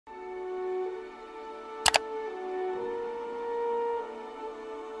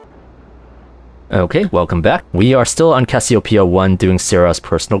Okay, welcome back. We are still on Cassiopeia 1 doing Sarah's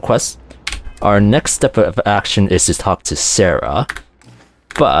personal quest. Our next step of action is to talk to Sarah.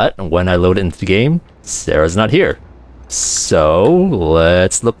 But when I load it into the game, Sarah's not here. So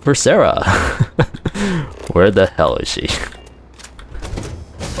let's look for Sarah. Where the hell is she?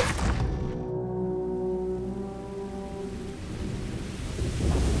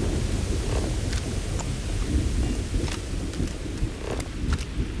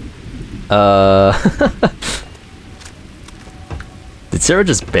 Did Sarah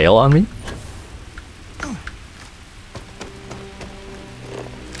just bail on me?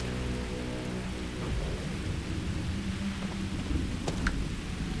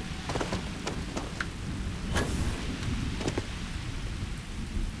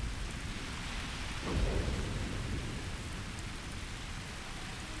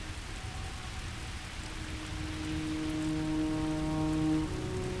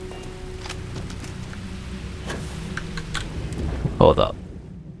 Hold up.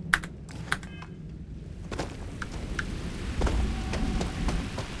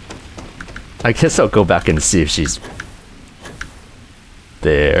 I guess I'll go back and see if she's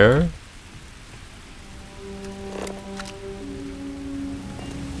there.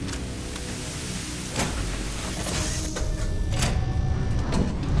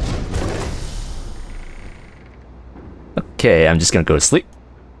 Okay, I'm just gonna go to sleep.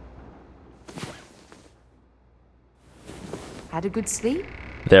 Had a good sleep?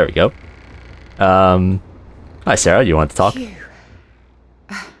 There we go. Hi Sarah, you want to talk? Phew.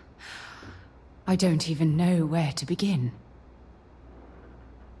 I don't even know where to begin.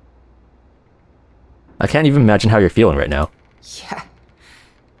 I can't even imagine how you're feeling right now. Yeah.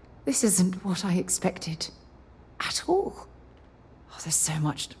 This isn't what I expected. At all. Oh, there's so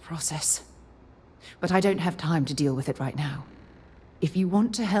much to process. But I don't have time to deal with it right now. If you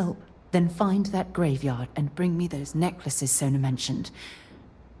want to help, then find that graveyard and bring me those necklaces Sona mentioned.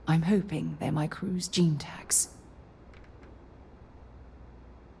 I'm hoping they're my crew's gene tags.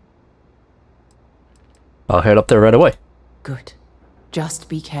 I'll head up there right away. Good. Just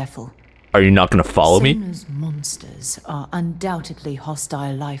be careful. Are you not gonna follow me? Sona's monsters are undoubtedly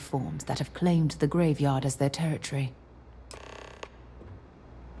hostile life forms that have claimed the graveyard as their territory.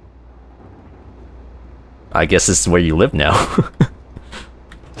 I guess this is where you live now.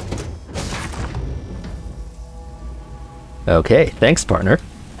 Okay, thanks, partner.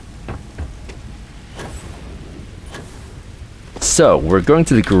 So, we're going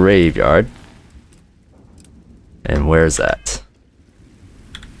to the graveyard. And where's that?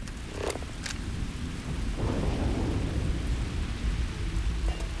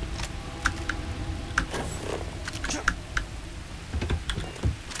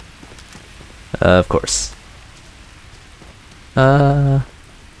 Of course.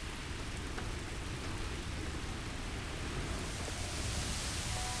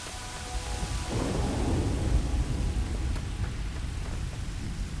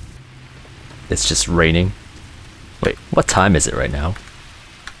 It's just raining. Wait, what time is it right now?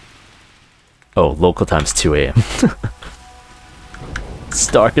 Oh, local time's 2 a.m. It's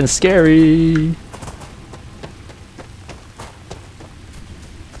dark and scary.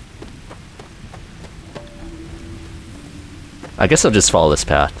 I guess I'll just follow this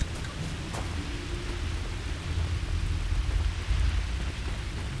path.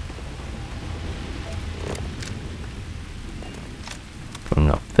 Going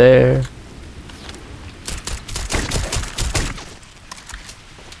up there.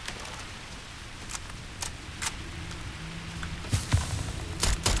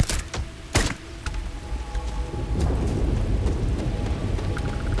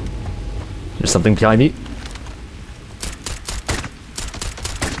 There's something behind me.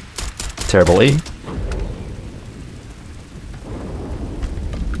 Terrible aim.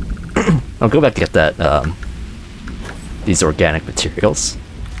 I'll go back to get that, these organic materials.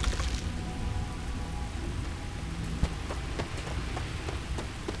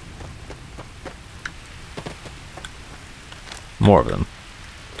 More of them.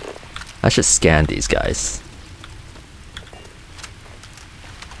 I should scan these guys.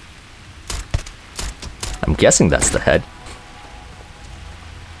 I'm guessing that's the head.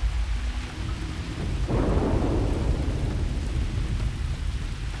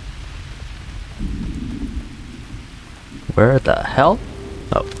 Where the hell?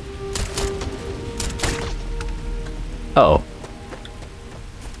 Oh. Oh.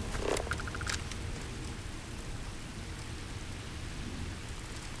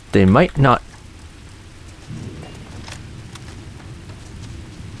 They might not...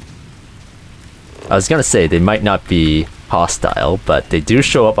 I was gonna say, they might not be hostile, but they do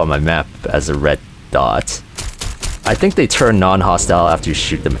show up on my map as a red dot. I think they turn non-hostile after you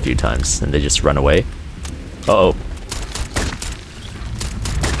shoot them a few times, and they just run away. Uh-oh.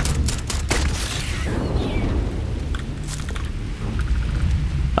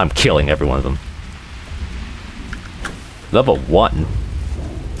 I'm killing every one of them. Level 1?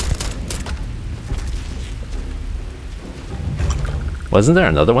 Wasn't there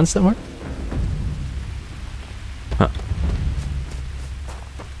another one somewhere? Huh.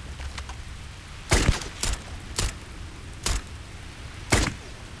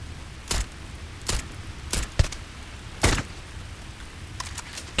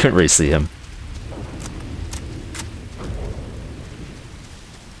 Couldn't really see him.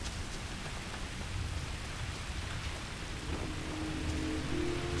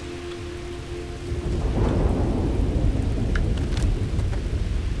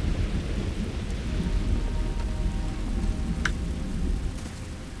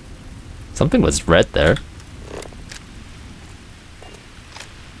 Something was red there.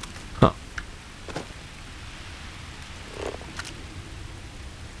 Huh.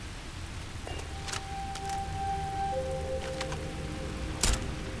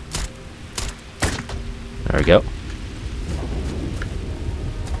 There we go.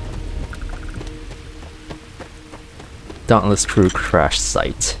 Dauntless crew crash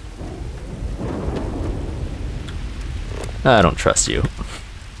site. I don't trust you.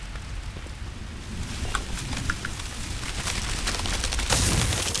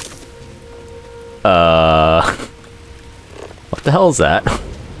 What the hell is that?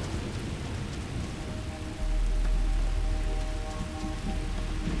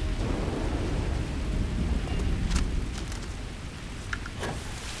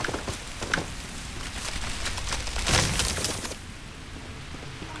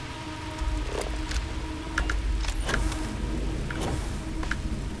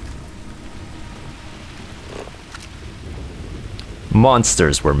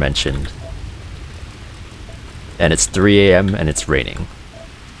 Monsters were mentioned. And it's 3 AM and it's raining.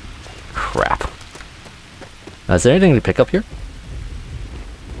 Crap. Is there anything to pick up here?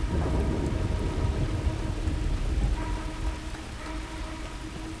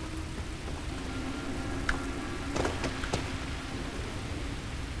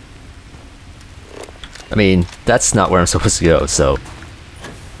 I mean, that's not where I'm supposed to go, so...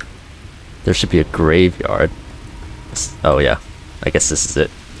 There should be a graveyard. Oh yeah, I guess this is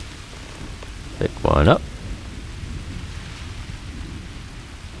it. Pick one up.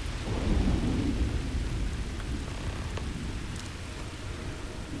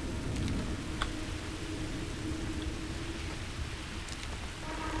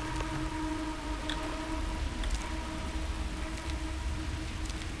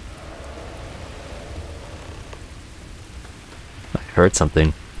 Heard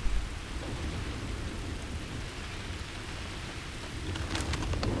something.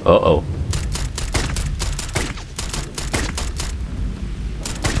 Uh-oh.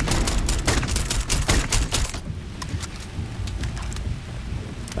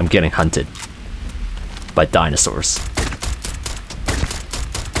 I'm getting hunted by dinosaurs.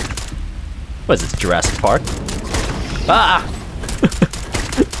 What is this, Jurassic Park? Ah!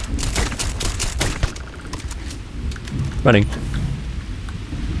 Running.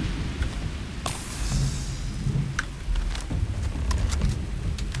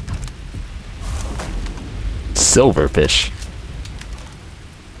 Silverfish.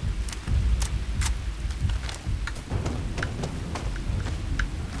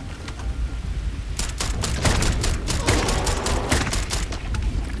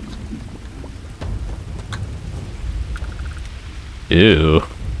 Ew.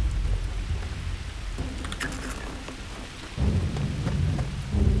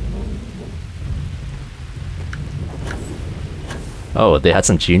 Oh, they had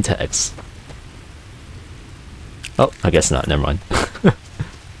some gene tags. Oh, I guess not, never mind.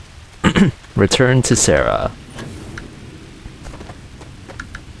 Return to Sarah.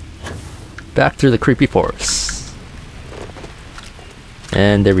 Back through the creepy forest.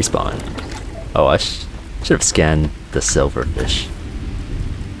 And they respawn. Oh, I should have scanned the silverfish.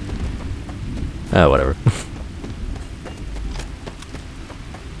 Oh, whatever.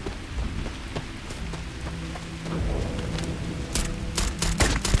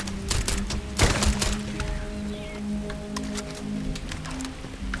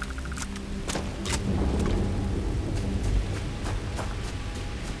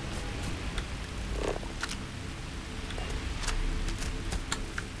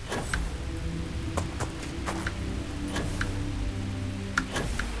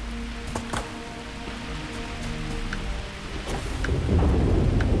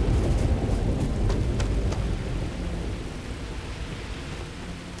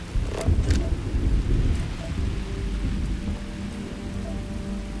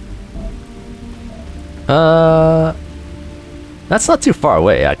 That's not too far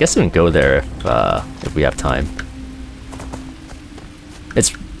away. I guess we can go there if we have time.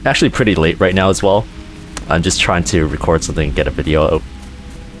 It's actually pretty late right now as well. I'm just trying to record something and get a video out.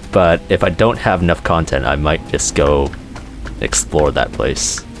 But if I don't have enough content, I might just go explore that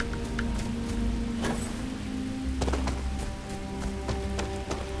place.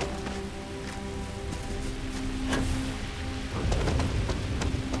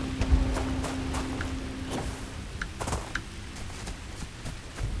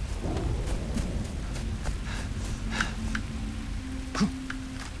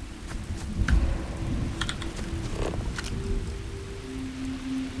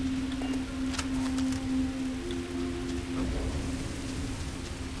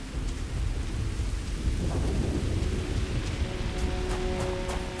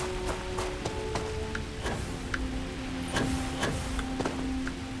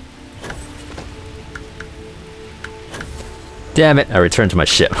 Damn it, I returned to my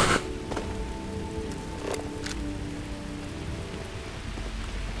ship.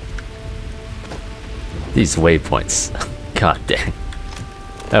 These waypoints. God dang.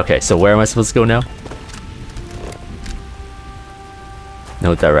 Okay, so where am I supposed to go now?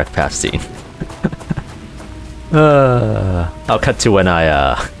 No direct path scene. I'll cut to when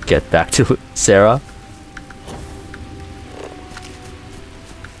I get back to Sarah.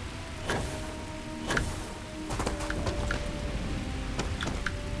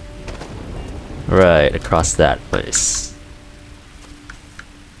 Right, across that place.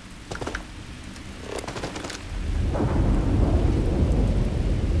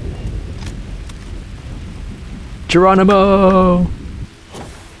 Geronimo!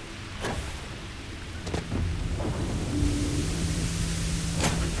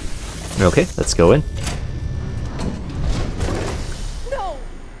 Okay, let's go in. No!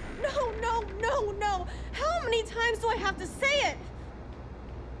 No, no, no, no! How many times do I have to say it?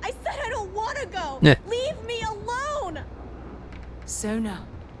 I said I don't want to go! Yeah. Leave me alone! Sona,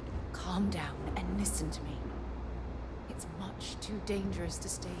 calm down and listen to me. It's much too dangerous to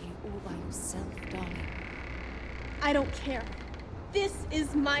stay here all by yourself, darling. I don't care. This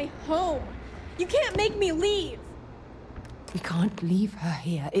is my home. You can't make me leave. We can't leave her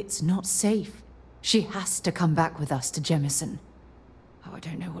here. It's not safe. She has to come back with us to Jemison. Oh, I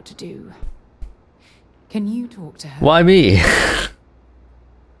don't know what to do. Can you talk to her? Why me?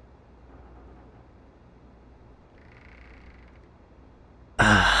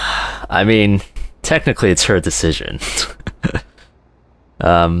 I mean, technically it's her decision.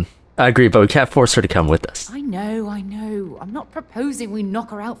 I agree, but we can't force her to come with us. I know, I know. I'm not proposing we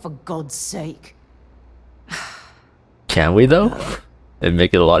knock her out for God's sake. Can we, though? It'd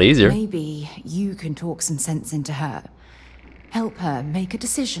make it a lot easier. Maybe you can talk some sense into her. Help her make a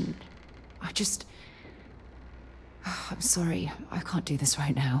decision. I'm sorry. I can't do this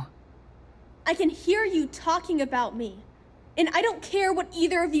right now. I can hear you talking about me. And I don't care what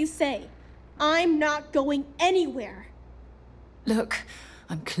either of you say. I'm not going anywhere. Look,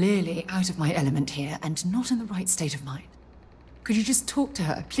 I'm clearly out of my element here and not in the right state of mind. Could you just talk to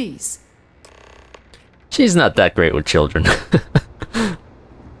her, please? She's not that great with children.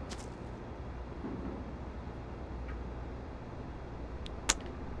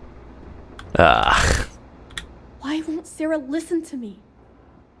 Why won't Sarah listen to me?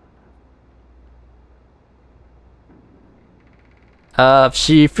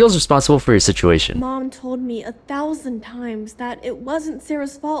 She feels responsible for your situation. Mom told me 1,000 times that it wasn't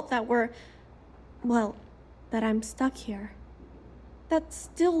Sarah's fault that that I'm stuck here. That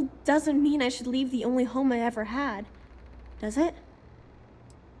still doesn't mean I should leave the only home I ever had, does it?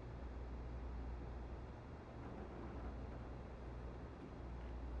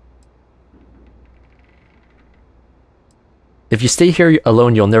 If you stay here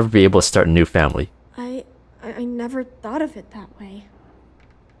alone, you'll never be able to start a new family. I never thought of it that way.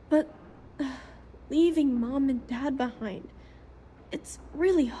 But leaving Mom and Dad behind, it's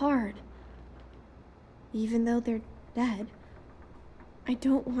really hard. Even though they're dead, I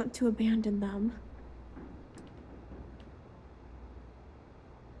don't want to abandon them.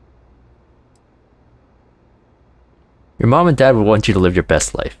 Your mom and dad would want you to live your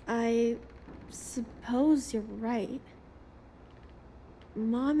best life. I suppose you're right.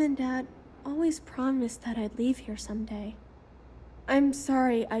 Mom and Dad always promised that I'd leave here someday. I'm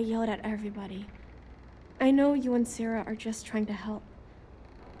sorry I yelled at everybody. I know you and Sarah are just trying to help.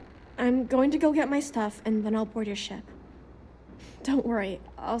 I'm going to go get my stuff and then I'll board your ship. Don't worry,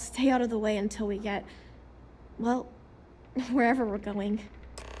 I'll stay out of the way until we get, well, wherever we're going.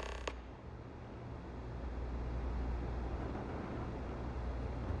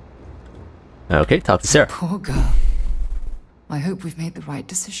 Okay, talk to Sarah. Poor girl. I hope we've made the right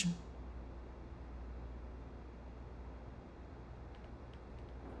decision.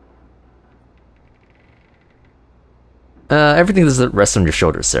 Everything doesn't rest on your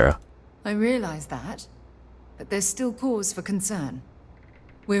shoulders, Sarah. I realize that, but there's still cause for concern.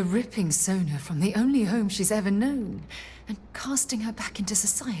 We're ripping Sona from the only home she's ever known and casting her back into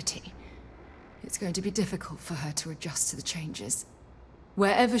society. It's going to be difficult for her to adjust to the changes.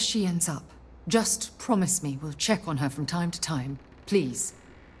 Wherever she ends up, just promise me we'll check on her from time to time, please.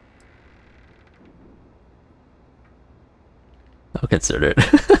 I'll consider it.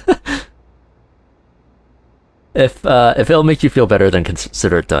 If it'll make you feel better, then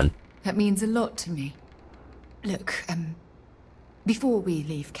consider it done. That means a lot to me. Look, before we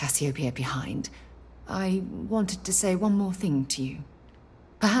leave Cassiopeia behind, I wanted to say one more thing to you.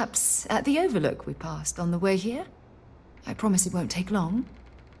 Perhaps at the overlook we passed on the way here? I promise it won't take long.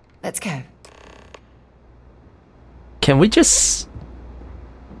 Let's go. Can we just...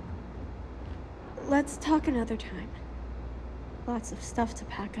 Let's talk another time. Lots of stuff to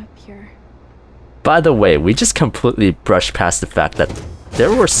pack up here. By the way, we just completely brushed past the fact that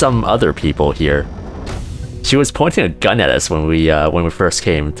there were some other people here. She was pointing a gun at us when we first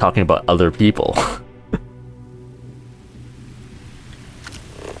came, talking about other people.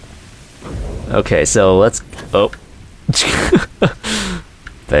 Okay, so let's... Oh.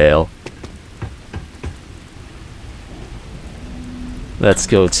 Fail. Let's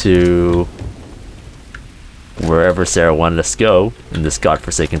go to... wherever Sarah wanted us to go in this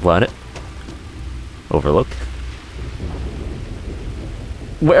godforsaken planet. Overlook.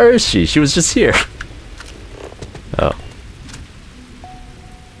 Where is she? She was just here. Oh.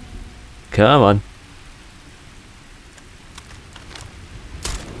 Come on.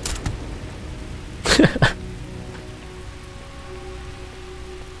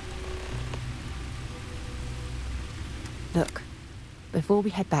 Look, before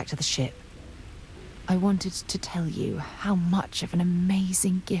we head back to the ship, I wanted to tell you how much of an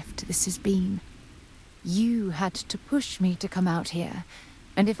amazing gift this has been. You had to push me to come out here,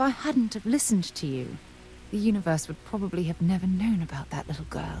 and if I hadn't have listened to you, the universe would probably have never known about that little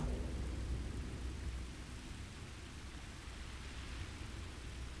girl.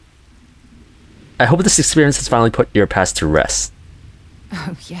 I hope this experience has finally put your past to rest.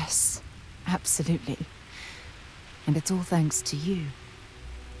 Oh yes, absolutely. And it's all thanks to you.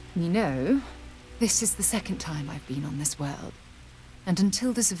 You know, this is the second time I've been on this world. And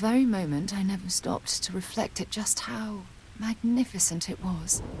until this very moment, I never stopped to reflect at just how magnificent it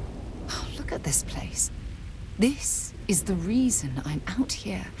was. Oh, look at this place. This is the reason I'm out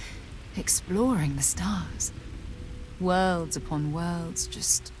here, exploring the stars. Worlds upon worlds,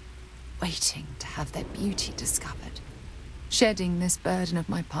 just waiting to have their beauty discovered. Shedding this burden of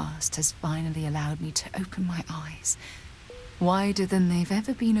my past has finally allowed me to open my eyes, wider than they've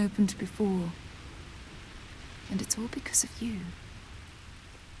ever been opened before. And it's all because of you.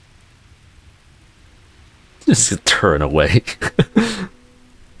 Just turn away.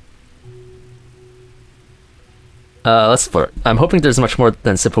 Let's flirt. I'm hoping there's much more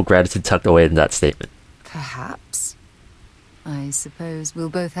than simple gratitude tucked away in that statement. Perhaps. I suppose we'll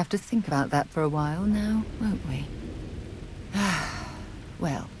both have to think about that for a while now, won't we?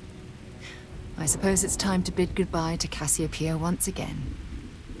 Well, I suppose it's time to bid goodbye to Cassiopeia once again.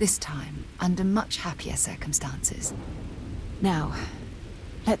 This time, under much happier circumstances. Now,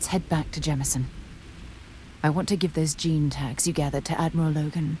 let's head back to Jemison. I want to give those gene tags you gathered to Admiral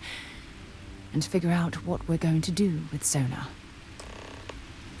Logan and figure out what we're going to do with Sona.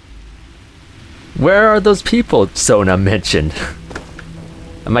 Where are those people Sona mentioned?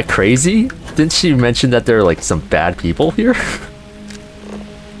 Am I crazy? Didn't she mention that there are like some bad people here?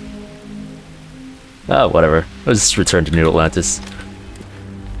 Oh, whatever. Let's just return to New Atlantis.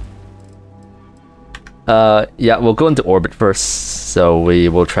 Yeah, we'll go into orbit first, so we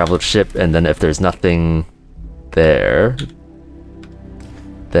will travel the ship, and then if there's nothing there,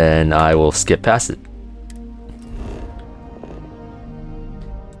 then I will skip past it.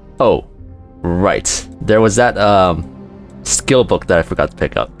 Oh, right. There was that skill book that I forgot to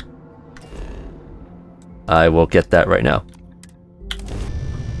pick up. I will get that right now.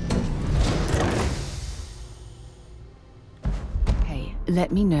 Hey,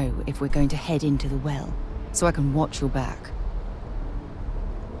 let me know if we're going to head into the well, so I can watch your back.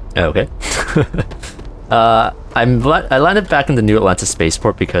 Okay. I landed back in the New Atlantis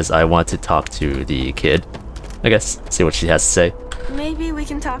spaceport because I want to talk to the kid. I guess, see what she has to say. Maybe we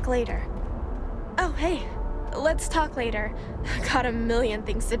can talk later. Oh, hey. Let's talk later. Got a million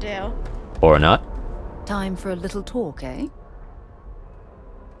things to do. Or not. Time for a little talk, eh?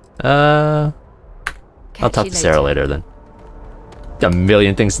 I'll talk to Sarah later then. Got a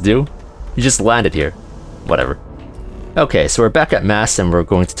million things to do. You just landed here. Whatever. Okay, so we're back at Mass and we're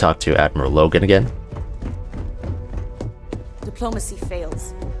going to talk to Admiral Logan again. Diplomacy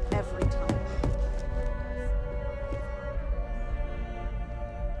fails every time.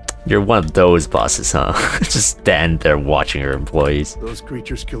 You're one of those bosses, huh? Just stand there watching your employees. Those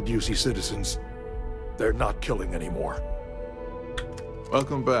creatures killed UC citizens. They're not killing anymore.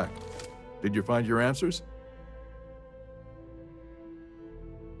 Welcome back. Did you find your answers?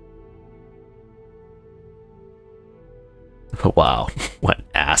 Wow, what an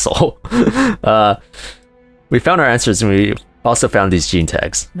asshole. We found our answers and we also found these gene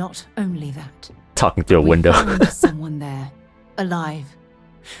tags. Not only that. Talking through a window. We found someone there, alive.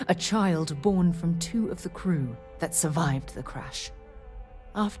 A child born from 2 of the crew that survived the crash.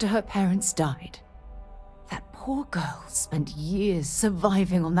 After her parents died, that poor girl spent years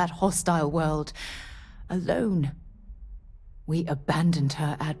surviving on that hostile world, alone. We abandoned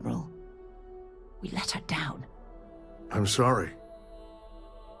her, Admiral. We let her down. I'm sorry.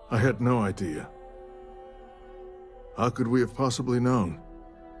 I had no idea. How could we have possibly known?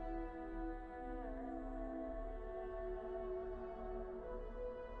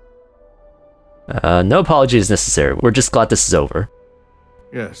 No apology is necessary. We're just glad this is over.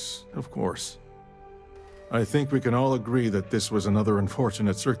 Yes, of course. I think we can all agree that this was another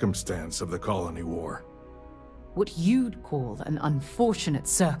unfortunate circumstance of the colony war. What you'd call an unfortunate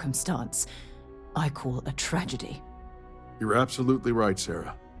circumstance, I call a tragedy. You're absolutely right,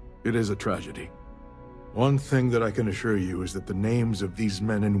 Sarah. It is a tragedy. One thing that I can assure you is that the names of these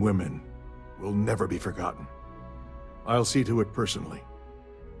men and women will never be forgotten. I'll see to it personally.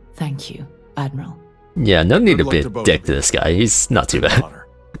 Thank you, Admiral. Yeah, no need to be a both dick of to you. this guy. He's not too bad. Honor.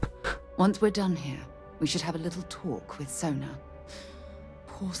 Once we're done here, we should have a little talk with Sona.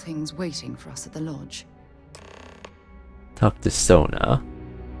 Poor thing's waiting for us at the lodge. Talk to Sona.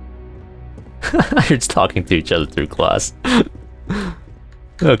 You're just talking to each other through class.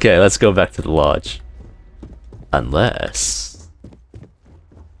 Okay, let's go back to the lodge. Unless...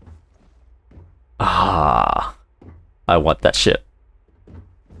 Ah, I want that ship.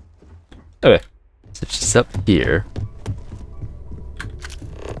 Okay, so she's up here.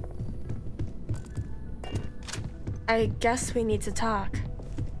 I guess we need to talk.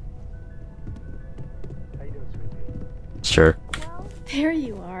 Sure. There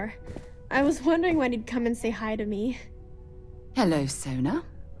you are. I was wondering when you'd come and say hi to me. Hello, Sona.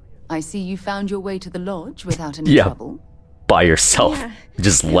 I see you found your way to the lodge without any Yeah. trouble. By yourself. Yeah,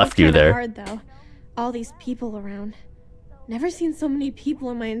 Just it left was you kinda there. hard, though. All these people around. Never seen so many people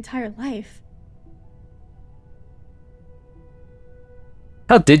in my entire life.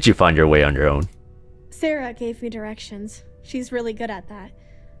 How did you find your way on your own? Sarah gave me directions. She's really good at that.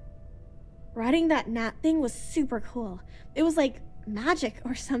 Riding that gnat thing was super cool. It was like magic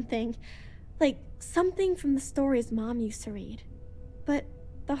or something. Like something from the stories Mom used to read. But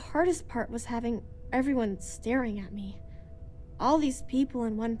the hardest part was having everyone staring at me. All these people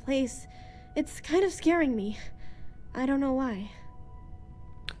in one place. It's kind of scaring me. I don't know why.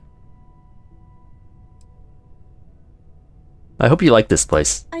 I hope you like this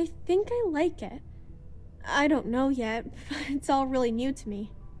place. I think I like it. I don't know yet, but it's all really new to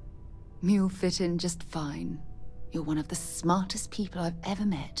me. You'll fit in just fine. You're one of the smartest people I've ever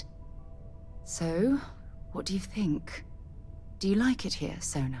met. So, what do you think? Do you like it here,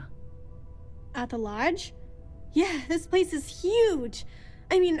 Sona? At the lodge? Yeah, this place is huge.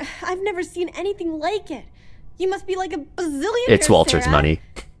 I mean, I've never seen anything like it. You must be like a bazillionaire, It's Walter's Sarah. money.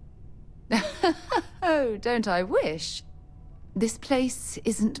 Oh, don't I wish? This place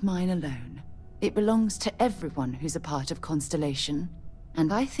isn't mine alone. It belongs to everyone who's a part of Constellation.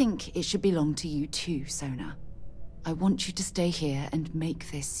 And I think it should belong to you too, Sona. I want you to stay here and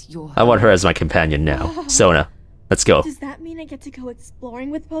make this your home. I want her as my companion now. Sona, let's go. Does that mean I get to go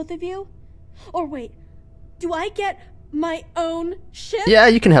exploring with both of you? Or wait, do I get my own ship? Yeah,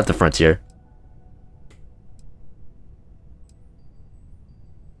 you can have the frontier.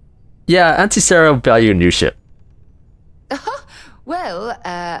 Yeah, Auntie Sarah will buy you a new ship. Well,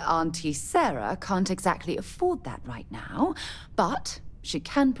 Auntie Sarah can't exactly afford that right now, but she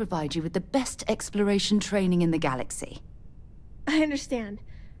can provide you with the best exploration training in the galaxy. I understand.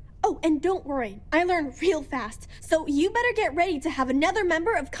 Oh, and don't worry, I learn real fast, so you better get ready to have another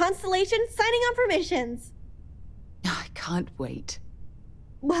member of Constellation signing on for missions. I can't wait.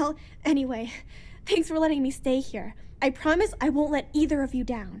 Well, anyway, thanks for letting me stay here. I promise I won't let either of you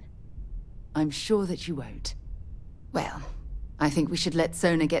down. I'm sure that you won't. Well, I think we should let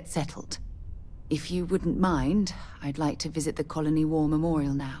Sona get settled. If you wouldn't mind, I'd like to visit the Colony War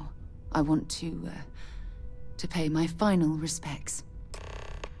Memorial now. I want to to pay my final respects.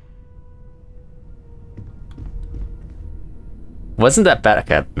 Wasn't that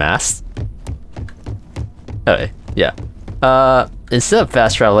Batcat masked? Okay, yeah. Instead of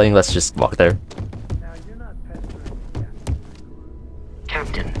fast traveling, let's just walk there. Now, you're not pestering me.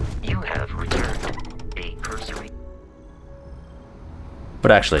 Captain, you have returned a cursory.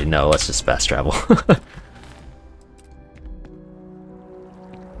 But actually, no, let's just fast travel.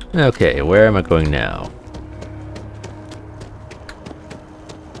 Okay, where am I going now?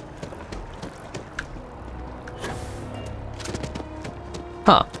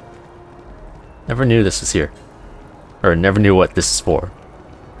 Huh. Never knew this was here. Or never knew what this is for.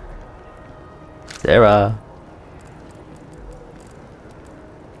 Sarah.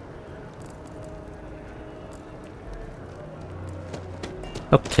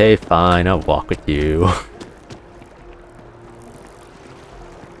 Okay, fine, I'll walk with you.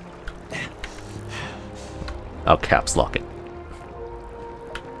 I'll caps lock it.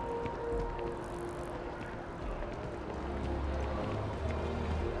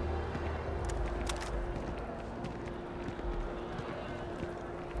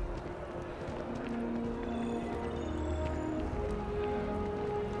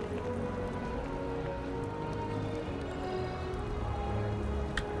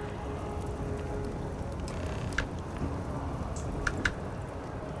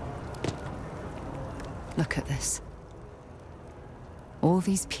 Look at this. All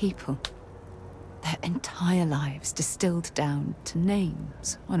these people. Their entire lives distilled down to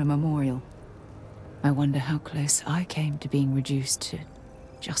names on a memorial. I wonder how close I came to being reduced to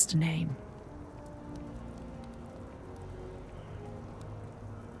just a name.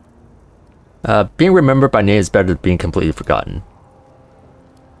 Being remembered by name is better than being completely forgotten.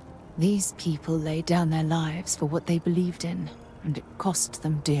 These people laid down their lives for what they believed in, and it cost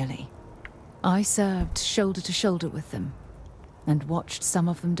them dearly. I served shoulder to shoulder with them, and watched some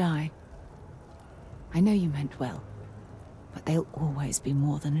of them die. I know you meant well, but they'll always be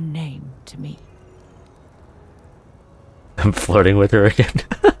more than a name to me. I'm flirting with her again.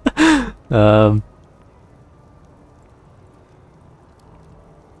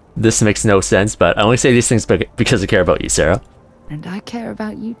 This makes no sense, but I only say these things because I care about you, Sarah. And I care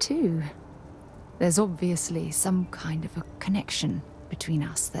about you too. There's obviously some kind of a connection between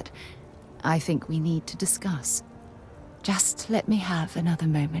us that I think we need to discuss. Just let me have another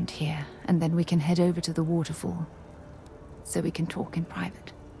moment here, and then we can head over to the waterfall, so we can talk in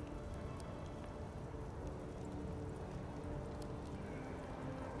private.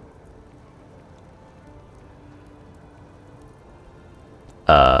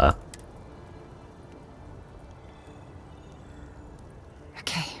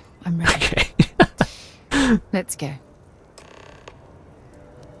 Okay, I'm ready. Okay. Let's go.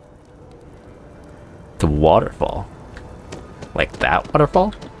 The waterfall. Like that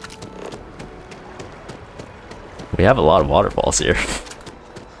waterfall? We have a lot of waterfalls here.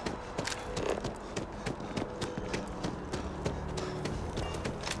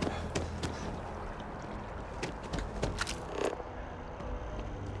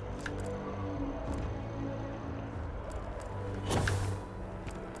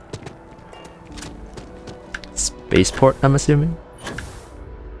 Spaceport, I'm assuming?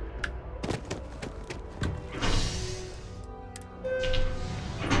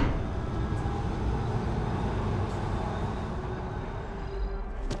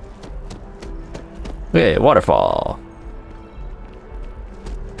 Okay, waterfall.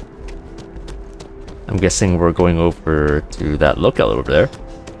 I'm guessing we're going over to that lookout over there.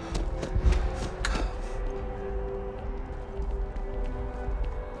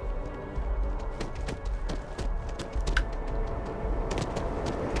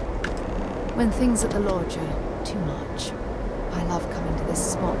 When things at the lodge are too much, I love coming to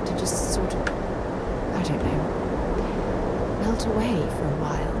this spot to just sort of, I don't know, melt away for a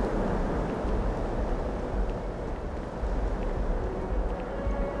while.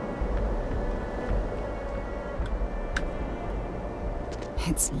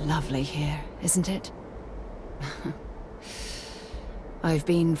 It's lovely here, isn't it? I've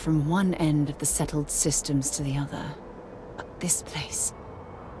been from one end of the settled systems to the other. But this place,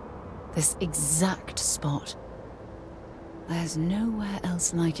 this exact spot, there's nowhere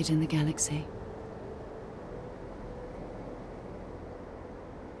else like it in the galaxy.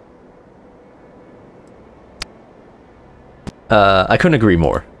 I couldn't agree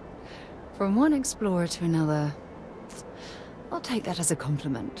more. From one explorer to another, I'll take that as a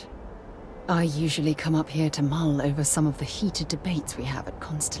compliment. I usually come up here to mull over some of the heated debates we have at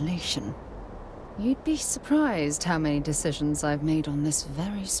Constellation. You'd be surprised how many decisions I've made on this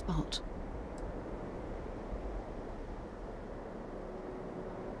very spot.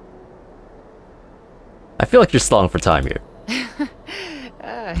 I feel like you're stalling for time here.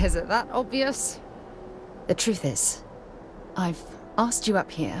 Is it that obvious? The truth is, I've asked you up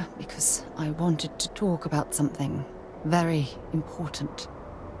here because I wanted to talk about something very important.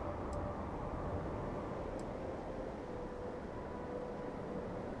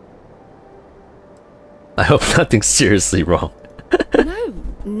 I hope nothing's seriously wrong. No,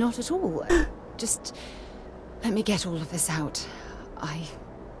 not at all. Just let me get all of this out. I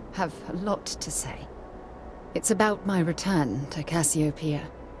have a lot to say. It's about my return to Cassiopeia.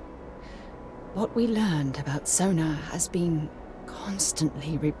 What we learned about Sona has been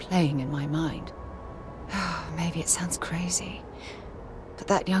constantly replaying in my mind. Maybe it sounds crazy, but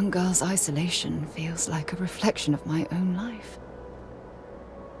that young girl's isolation feels like a reflection of my own life.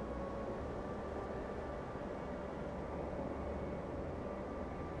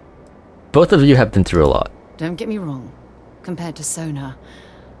 Both of you have been through a lot. Don't get me wrong. Compared to Sona,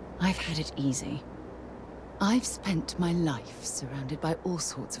 I've had it easy. I've spent my life surrounded by all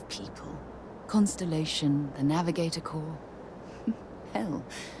sorts of people. Constellation, the Navigator Corps. Hell,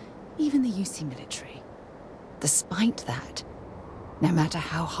 even the UC military. Despite that, no matter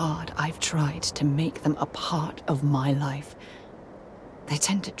how hard I've tried to make them a part of my life, they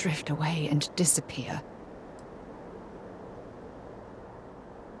tend to drift away and disappear.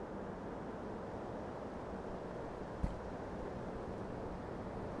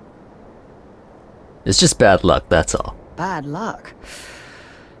 It's just bad luck, that's all. Bad luck?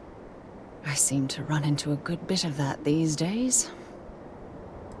 I seem to run into a good bit of that these days.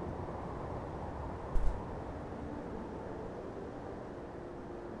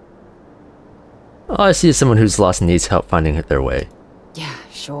 All I see is someone who's lost and needs help finding their way. Yeah,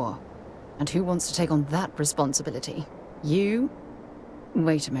 sure. And who wants to take on that responsibility? You?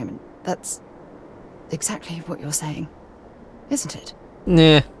 Wait a moment. That's exactly what you're saying, isn't it?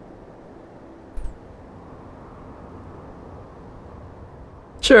 Nah.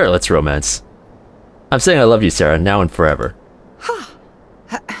 Sure, let's romance. I'm saying I love you, Sarah, now and forever.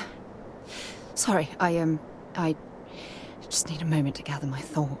 Sorry, I just need a moment to gather my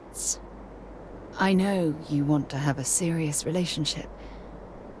thoughts. I know you want to have a serious relationship.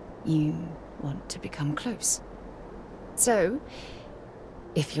 You want to become close. So,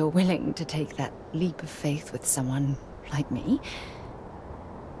 if you're willing to take that leap of faith with someone like me,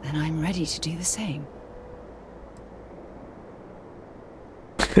 then I'm ready to do the same.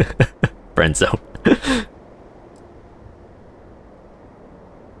 Friendzone.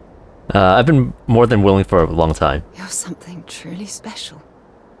 I've been more than willing for a long time. You're something truly special.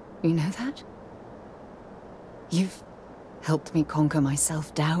 You know that? You've helped me conquer my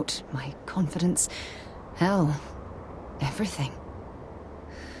self-doubt, my confidence, hell, everything.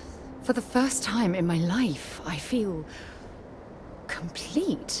 For the first time in my life, I feel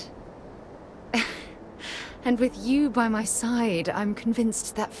complete. And with you by my side, I'm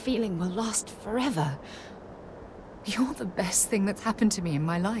convinced that feeling will last forever. You're the best thing that's happened to me in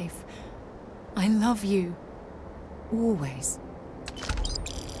my life. I love you. Always.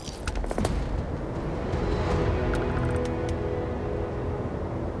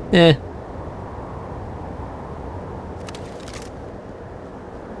 Eh.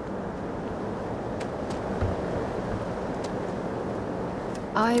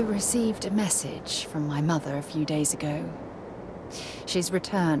 I received a message from my mother a few days ago. She's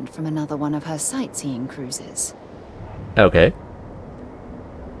returned from another one of her sightseeing cruises. Okay.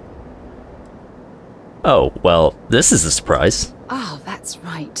 Oh, well, this is a surprise. Oh, that's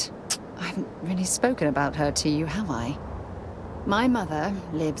right. I haven't really spoken about her to you, have I? My mother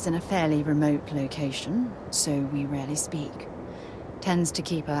lives in a fairly remote location, so we rarely speak. Tends to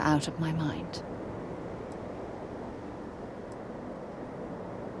keep her out of my mind.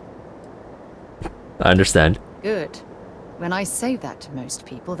 I understand. Good. When I say that to most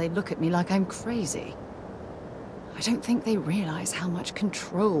people, they look at me like I'm crazy. I don't think they realize how much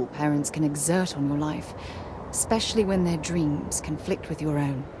control parents can exert on your life, especially when their dreams conflict with your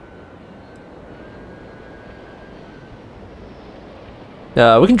own.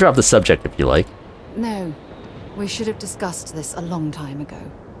 We can drop the subject if you like. No, we should have discussed this a long time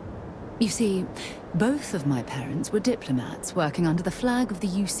ago. You see, both of my parents were diplomats working under the flag of the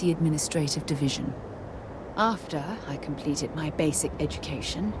UC Administrative Division. After I completed my basic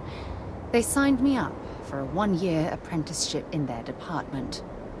education, they signed me up for a one-year apprenticeship in their department,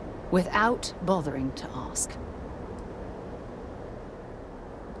 without bothering to ask.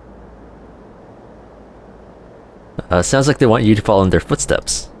 Sounds like they want you to follow in their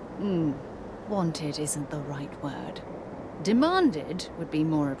footsteps. Wanted isn't the right word. Demanded would be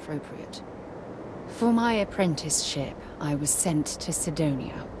more appropriate. For my apprenticeship, I was sent to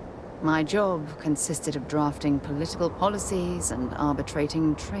Sidonia. My job consisted of drafting political policies and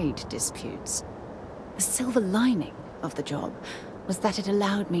arbitrating trade disputes. The silver lining of the job was that it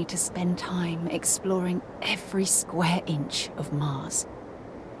allowed me to spend time exploring every square inch of Mars.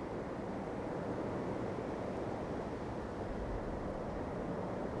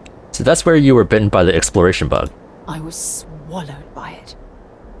 So that's where you were bitten by the exploration bug. I was swallowed by it.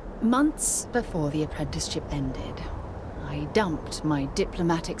 Months before the apprenticeship ended, I dumped my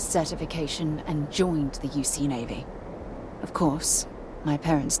diplomatic certification and joined the UC Navy. Of course, my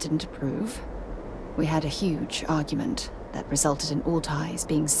parents didn't approve. We had a huge argument that resulted in all ties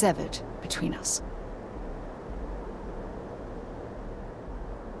being severed between us.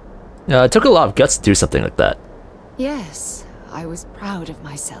 It took a lot of guts to do something like that. Yes, I was proud of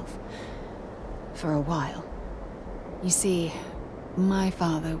myself. For a while. You see, my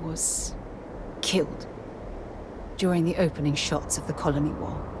father was killed during the opening shots of the Colony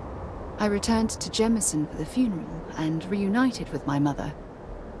War. I returned to Jemison for the funeral and reunited with my mother.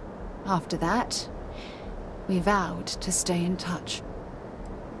 After that, we vowed to stay in touch.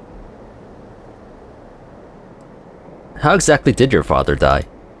 How exactly did your father die?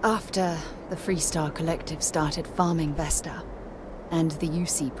 After the Freestar Collective started farming Vesta, and the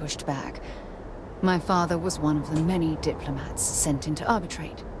UC pushed back, my father was one of the many diplomats sent in to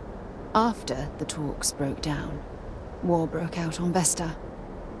arbitrate. After the talks broke down, war broke out on Vesta,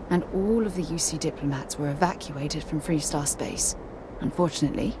 and all of the UC diplomats were evacuated from Freestar space.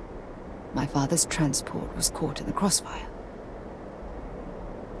 Unfortunately, my father's transport was caught in the crossfire.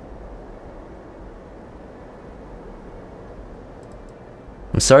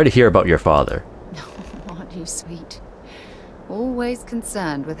 I'm sorry to hear about your father. Aren't you sweet? Always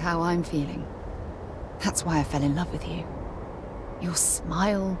concerned with how I'm feeling. That's why I fell in love with you. Your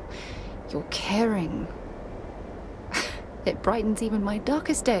smile, your caring. It brightens even my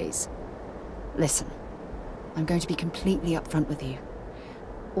darkest days. Listen, I'm going to be completely upfront with you.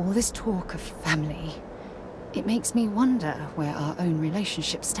 All this talk of family, it makes me wonder where our own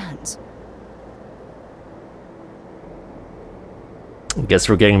relationship stands. I guess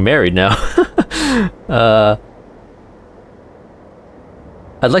we're getting married now.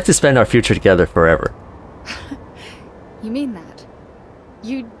 I'd like to spend our future together forever. You mean that?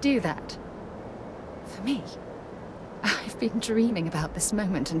 You'd do that? For me? I've been dreaming about this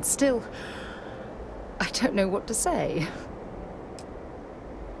moment and still... I don't know what to say.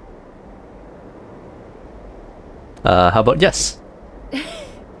 How about yes?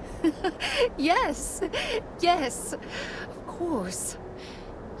 Yes! Yes! Of course.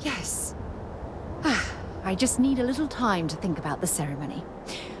 Yes. I just need a little time to think about the ceremony.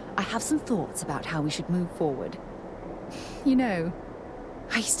 I have some thoughts about how we should move forward. You know,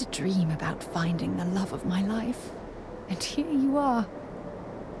 I used to dream about finding the love of my life. And here you are.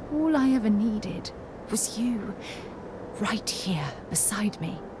 All I ever needed was you, right here beside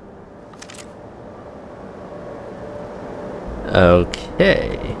me.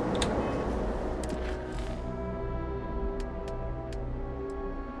 Okay.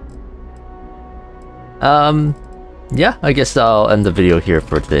 Yeah, I guess I'll end the video here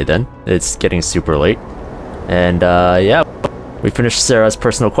for today then. It's getting super late. And, yeah, we finished Sarah's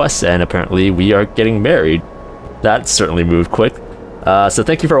personal quest, and apparently we are getting married. That certainly moved quick. So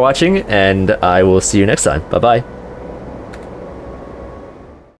thank you for watching, and I will see you next time. Bye-bye.